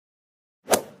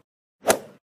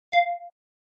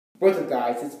What's up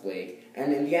guys, it's Blake,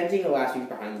 and in the ending of last week's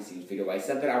behind the scenes video, I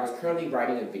said that I was currently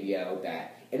writing a video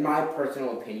that, in my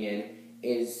personal opinion,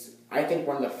 is, I think,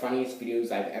 one of the funniest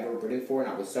videos I've ever written for,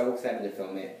 and I was so excited to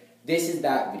film it. This is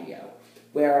that video,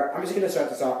 where I'm just going to start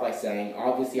this off by saying,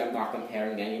 obviously I'm not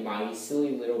comparing any of my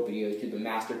silly little videos to the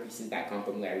masterpieces that come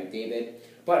from Larry David,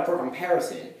 but for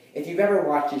comparison, if you've ever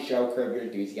watched his show Curb Your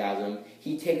Enthusiasm,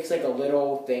 he takes like a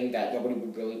little thing that nobody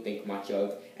would really think much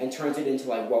of and turns it into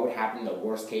like what would happen in the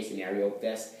worst case scenario of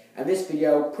this. And this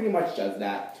video pretty much does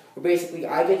that. Where basically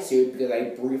I get sued because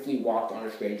I briefly walked on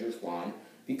a stranger's lawn.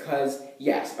 Because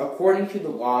yes, according to the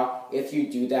law, if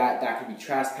you do that, that could be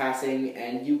trespassing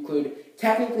and you could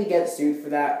technically get sued for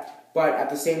that. But at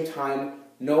the same time,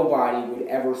 nobody would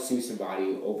ever sue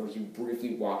somebody over you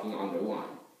briefly walking on their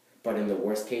lawn. But in the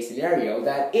worst case scenario,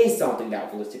 that is something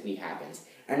that realistically happens.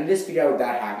 And in this video,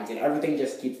 that happens, and everything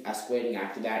just keeps escalating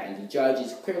after that, and the judge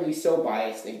is clearly so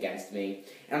biased against me.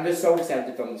 And I'm just so excited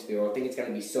to film this video. I think it's going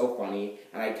to be so funny,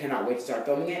 and I cannot wait to start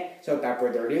filming it. So without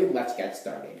further ado, let's get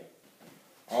started.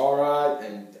 Alright,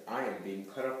 and I am being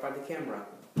cut off by the camera.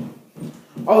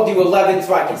 I'll do 11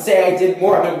 so I can say I did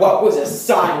more than what was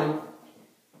assigned.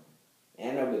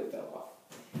 And a bit fell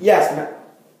off. Yes, ma'am.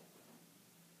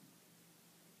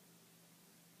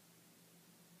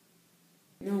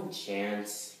 No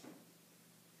chance.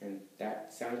 And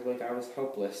that sounded like I was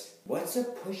hopeless. What's a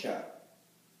push-up?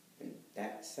 And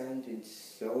that sounded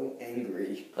so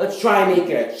angry. Let's try and make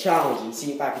it a challenge and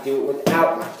see if I can do it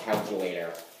without my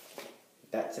calculator.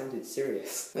 That sounded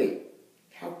serious. Wait,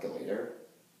 calculator?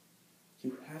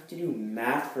 You have to do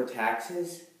math for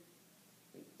taxes?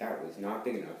 That was not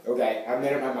big enough. Okay, I've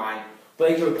made up my mind.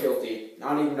 Blake, you're guilty.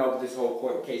 I don't even know what this whole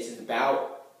court case is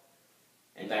about.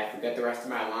 And I forget the rest of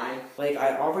my line. Like,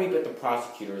 I already bet the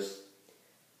prosecutors.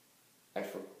 I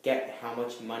forget how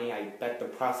much money I bet the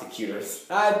prosecutors.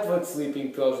 I put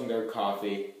sleeping pills in their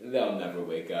coffee. They'll never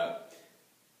wake up.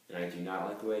 And I do not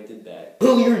like the way I did that.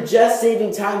 Well, you're just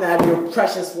saving time out of your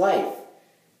precious life.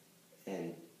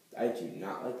 And I do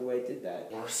not like the way I did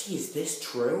that. Marcy, is this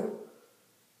true?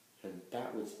 And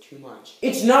that was too much.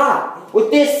 It's not! With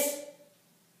this...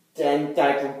 Then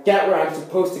I forget where I'm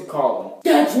supposed to call him.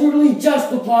 That's really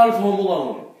just the plot of Home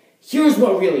Alone. Here's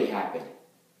what really happened.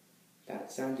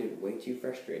 That sounded way too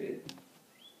frustrated.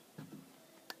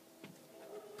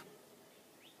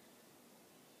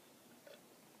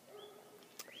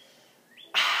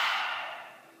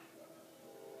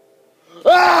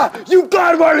 Ah! You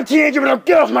God-awful teenager, but I'll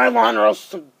get off my lawn or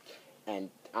else... And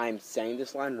I'm saying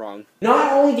this line wrong.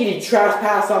 Not only did he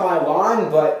trespass on my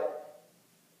lawn, but...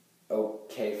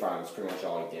 Okay, fine, that's pretty much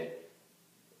all I did.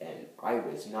 And I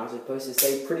was not supposed to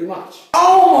say pretty much.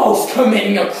 Almost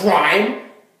committing a crime!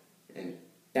 And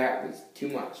that was too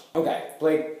much. Okay,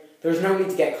 Blake, there's no need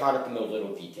to get caught up in the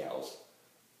little details.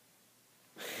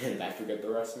 And I forget the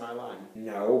rest of my line.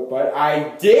 No, but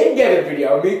I did get a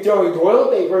video of me throwing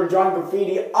toilet paper and drawing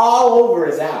graffiti all over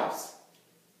his house.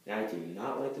 And I do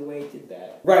not like the way he did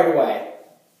that. Right away.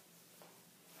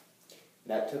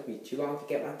 That took me too long to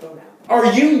get my phone out.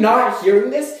 Are you not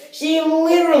hearing this? She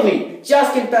literally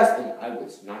just confessed. And I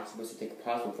was not supposed to take a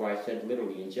pause before I said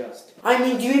literally and just. I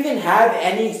mean, do you even have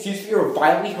any excuse for your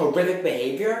violently horrific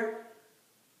behavior?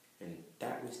 And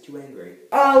that was too angry.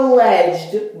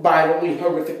 Alleged violently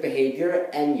horrific behavior,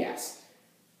 and yes.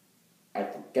 I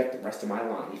forget the rest of my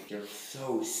line. You're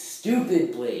so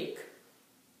stupid, Blake.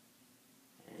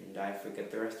 And I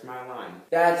forget the rest of my line.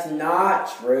 That's not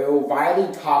true.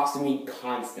 Viley talks to me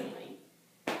constantly.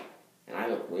 And I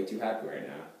look way too happy right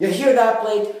now. You hear that,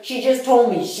 Blake? She just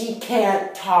told me she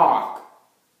can't talk.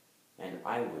 And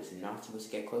I was not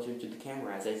supposed to get closer to the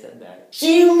camera as I said that.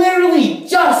 She literally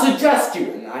just addressed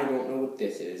you! And I don't know what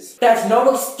this is. That's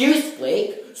no excuse,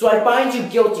 Blake. So I find you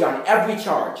guilty on every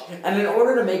charge. And in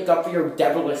order to make up for your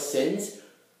devilish sins,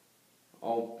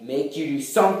 I'll make you do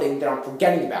something that I'm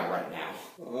forgetting about right now.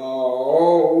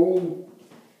 Oh,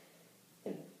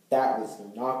 and that was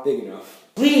not big enough.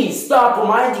 Please stop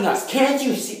reminding us, can't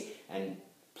you see? And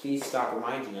please stop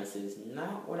reminding us is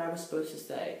not what I was supposed to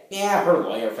say. Yeah, her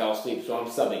lawyer fell asleep, so I'm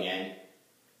subbing in.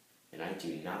 And I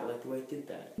do not like the way I did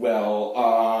that.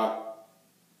 Well,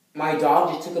 my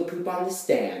dog just took a poop on the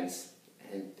stands.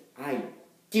 And I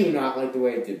do not like the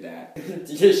way I did that.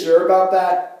 You sure about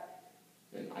that?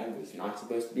 And I was not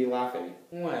supposed to be laughing.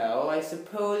 Well, I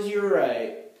suppose you're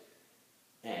right.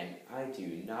 And I do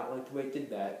not like the way I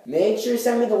did that. Make sure to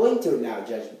send me the link to it now,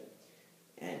 Judge.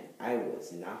 And I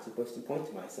was not supposed to point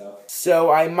to myself. So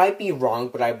I might be wrong,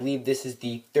 but I believe this is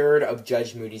the third of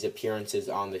Judge Moody's appearances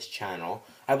on this channel.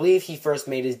 I believe he first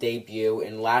made his debut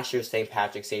in last year's St.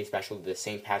 Patrick's Day special, the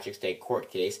St. Patrick's Day court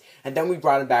case. And then we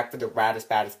brought him back for the Raddest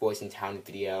Baddest Boys in Town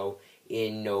video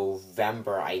in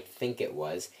November, I think it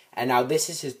was. And now this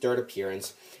is his third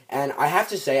appearance. And I have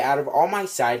to say, out of all my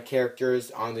side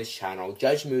characters on this channel,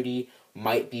 Judge Moody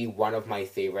might be one of my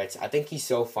favorites. I think he's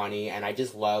so funny, and I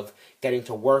just love getting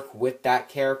to work with that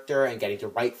character and getting to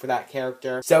write for that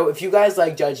character. So if you guys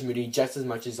like Judge Moody just as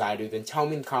much as I do, then tell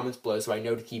me in the comments below so I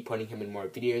know to keep putting him in more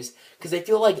videos, because I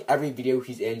feel like every video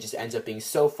he's in just ends up being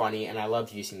so funny, and I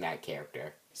love using that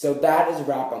character. So that is a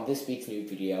wrap on this week's new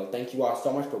video. Thank you all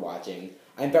so much for watching.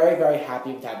 I'm very, very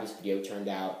happy with how this video turned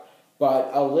out.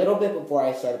 But a little bit before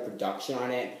I started production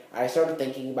on it, I started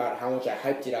thinking about how much I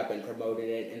hyped it up and promoted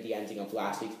it in the ending of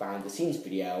last week's behind the scenes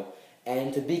video.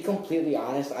 And to be completely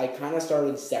honest, I kind of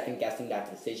started second guessing that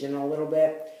decision a little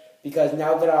bit. Because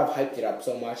now that I've hyped it up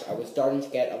so much, I was starting to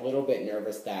get a little bit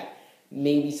nervous that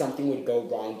maybe something would go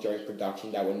wrong during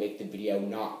production that would make the video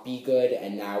not be good,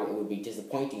 and now it would be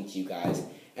disappointing to you guys.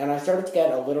 And I started to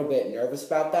get a little bit nervous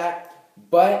about that.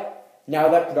 But now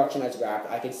that production has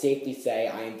wrapped, I can safely say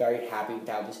I am very happy with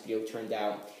how this video turned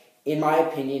out. In my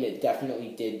opinion, it definitely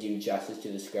did do justice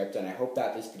to the script, and I hope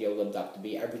that this video lived up to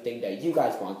be everything that you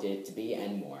guys wanted it to be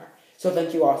and more. So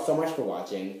thank you all so much for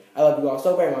watching. I love you all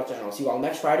so very much, and I'll see you all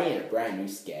next Friday in a brand new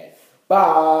skit.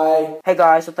 Bye! Hey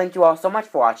guys, so thank you all so much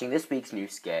for watching this week's new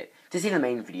skit. To see the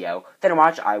main video, then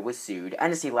watch I Was Sued.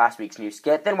 And to see last week's new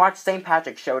skit, then watch St.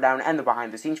 Patrick's Showdown and the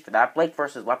behind the scenes for that, Blake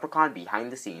vs. Leprechaun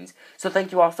behind the scenes. So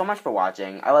thank you all so much for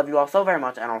watching. I love you all so very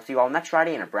much, and I'll see you all next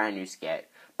Friday in a brand new skit.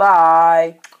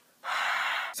 Bye!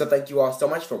 So thank you all so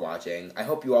much for watching. I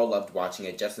hope you all loved watching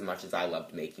it just as much as I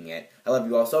loved making it. I love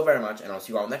you all so very much, and I'll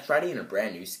see you all next Friday in a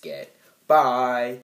brand new skit. Bye!